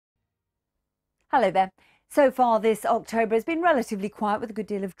Hello there. So far this October has been relatively quiet with a good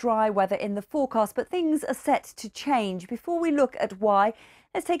deal of dry weather in the forecast, but things are set to change. Before we look at why,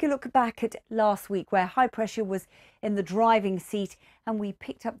 let's take a look back at last week where high pressure was in the driving seat and we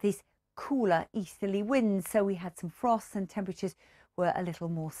picked up these cooler easterly winds. So we had some frost and temperatures were a little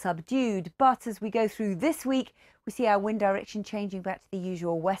more subdued. But as we go through this week, we see our wind direction changing back to the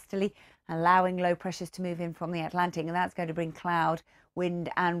usual westerly, allowing low pressures to move in from the Atlantic, and that's going to bring cloud, wind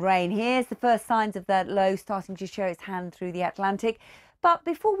and rain. Here's the first signs of that low starting to show its hand through the Atlantic. But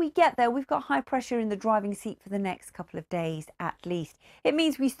before we get there, we've got high pressure in the driving seat for the next couple of days at least. It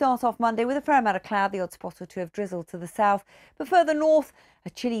means we start off Monday with a fair amount of cloud, the odd spot or two of drizzle to the south. But further north,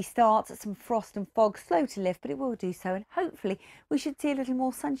 a chilly start, some frost and fog, slow to lift, but it will do so. And hopefully we should see a little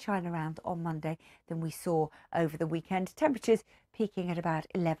more sunshine around on Monday than we saw over the weekend. Temperatures peaking at about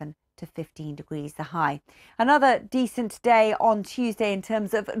 11 to 15 degrees the high. Another decent day on Tuesday in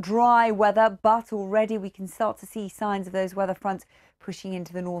terms of dry weather, but already we can start to see signs of those weather fronts pushing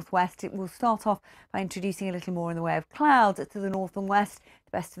into the northwest. It will start off by introducing a little more in the way of clouds to the north and west.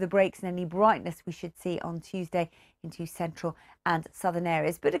 The best of the breaks and any brightness we should see on Tuesday into central and southern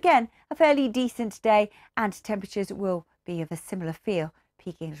areas. But again, a fairly decent day and temperatures will be of a similar feel,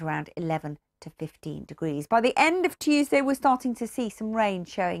 peaking at around 11 to 15 degrees. By the end of Tuesday, we're starting to see some rain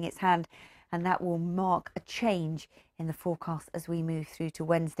showing its hand, and that will mark a change in the forecast as we move through to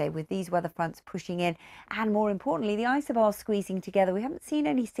Wednesday, with these weather fronts pushing in and, more importantly, the isobars squeezing together. We haven't seen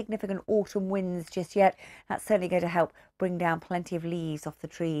any significant autumn winds just yet. That's certainly going to help bring down plenty of leaves off the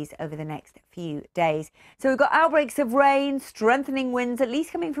trees over the next few days. So we've got outbreaks of rain, strengthening winds, at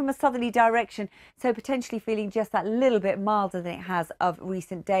least coming from a southerly direction, so potentially feeling just that little bit milder than it has of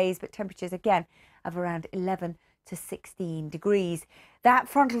recent days, but temperatures again of around 11 to 16 degrees. That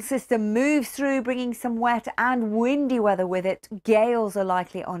frontal system moves through, bringing some wet and windy weather with it. Gales are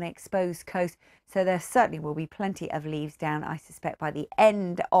likely on exposed coast, so there certainly will be plenty of leaves down, I suspect, by the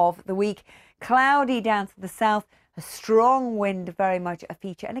end of the week. Cloudy down to the south, a strong wind very much a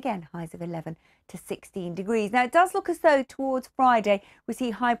feature, and again highs of 11 to 16 degrees. Now it does look as though towards Friday we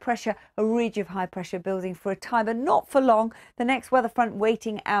see high pressure, a ridge of high pressure building for a time, but not for long. The next weather front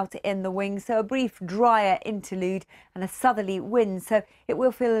waiting out in the wings, so a brief drier interlude and a southerly wind, so it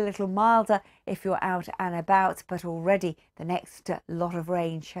will feel a little milder if you're out and about, but already the next lot of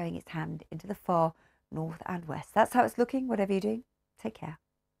rain showing its hand into the far north and west. That's how it's looking. Whatever you're doing, take care.